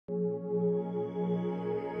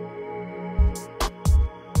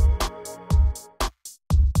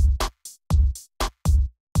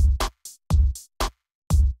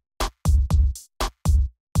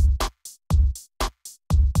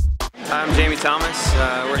Thomas.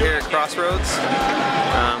 We're here at Crossroads,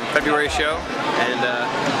 February show, and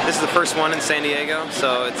this is the first one in San Diego,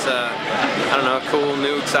 so it's I don't know, a cool,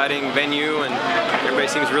 new, exciting venue, and everybody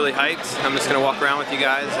seems really hyped. I'm just going to walk around with you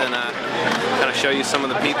guys and kind of show you some of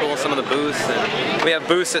the people, some of the booths. And we have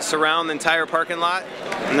booths that surround the entire parking lot,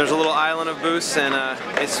 and there's a little island of booths, and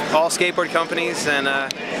it's all skateboard companies, and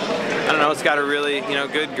I don't know, it's got a really, you know,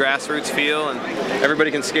 good grassroots feel, and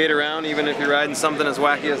everybody can skate around even if you're riding something as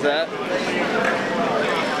wacky as that.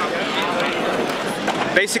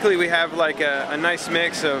 Basically, we have like a nice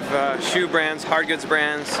mix of shoe brands, hard goods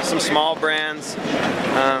brands, some small brands.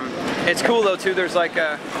 It's cool though too, there's like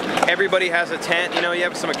everybody has a tent, you know, you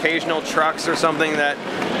have some occasional trucks or something that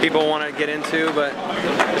people want to get into, but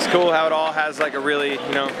it's cool how it all has like a really,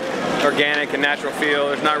 you know, organic and natural feel.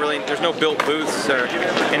 There's no built booths or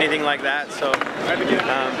anything like that, so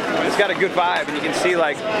it's got a good vibe, and you can see,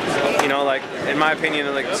 like, you know, like in my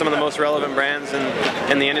opinion, like some of the most relevant brands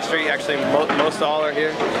in the industry. Actually, most all are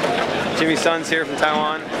here. Jimmy's son's here from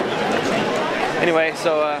Taiwan. Anyway,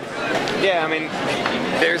 so yeah, I mean,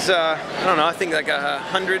 there's I don't know, I think like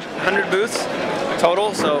 100 booths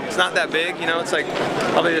total, so it's not that big, you know. It's like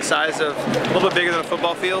probably the size of, a little bit bigger than a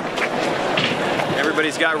football field.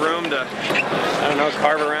 Everybody's got room to, I don't know,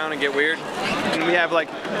 carve around and get weird. And we have like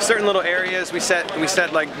certain little areas. We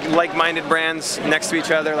set like-minded brands next to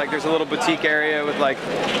each other. Like there's a little boutique area with like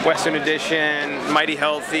Western Edition, Mighty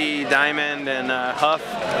Healthy, Diamond, and Huff,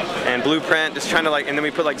 and Blueprint. Just trying to like, and then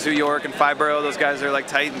we put like Zoo York and Fibro. Those guys are like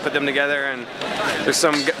tight, and put them together. And there's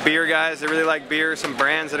some beer guys that really like beer. Some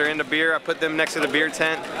brands that are into beer. I put them next to the beer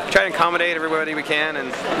tent. Try to accommodate everybody we can,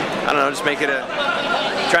 and I don't know, just make it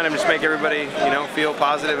trying to just make everybody, you know, feel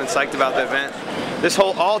positive and psyched about the event.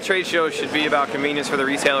 All trade shows should be about convenience for the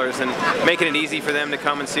retailers and making it easy for them to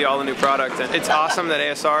come and see all the new product. And it's awesome that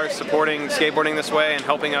ASR is supporting skateboarding this way and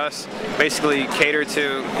helping us basically cater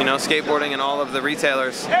to, you know, skateboarding and all of the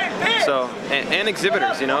retailers. So and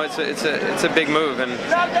exhibitors, you know, it's a big move, and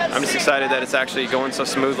I'm just excited that it's actually going so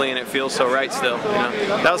smoothly and it feels so right still. You know,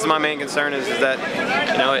 that was my main concern, is that,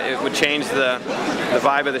 you know, it would change the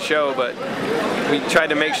vibe of the show, but we tried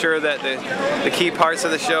to make sure that the key parts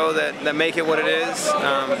of the show that make it what it is,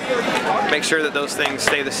 make sure that those things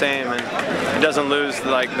stay the same and it doesn't lose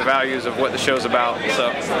like the values of what the show's about. So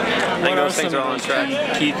I think those things are all on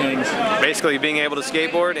track. Key things. Basically being able to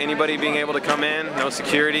skateboard, anybody being able to come in, no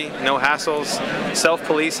security, no hassles,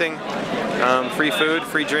 self-policing, free food,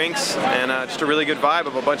 free drinks, and just a really good vibe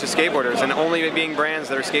of a bunch of skateboarders, and only being brands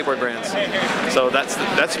that are skateboard brands. So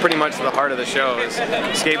that's pretty much the heart of the show, is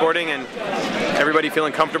skateboarding and everybody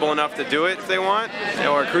feeling comfortable enough to do it if they want,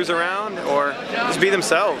 or cruise around, or just be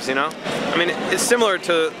themselves, you know? I mean, it's similar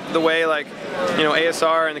to the way, like, you know,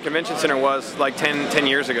 ASR and the convention center was like 10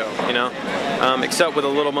 years ago, you know? Except with a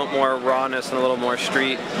little bit more rawness and a little more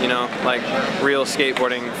street, you know, like real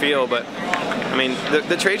skateboarding feel. But I mean,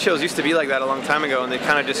 the trade shows used to be like that a long time ago, and they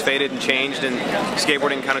kind of just faded and changed, and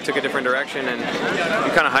skateboarding kind of took a different direction, and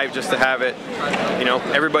I'm kind of hyped just to have it, you know,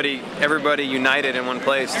 everybody united in one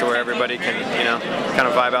place to where everybody can, you know, kind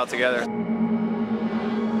of vibe out together.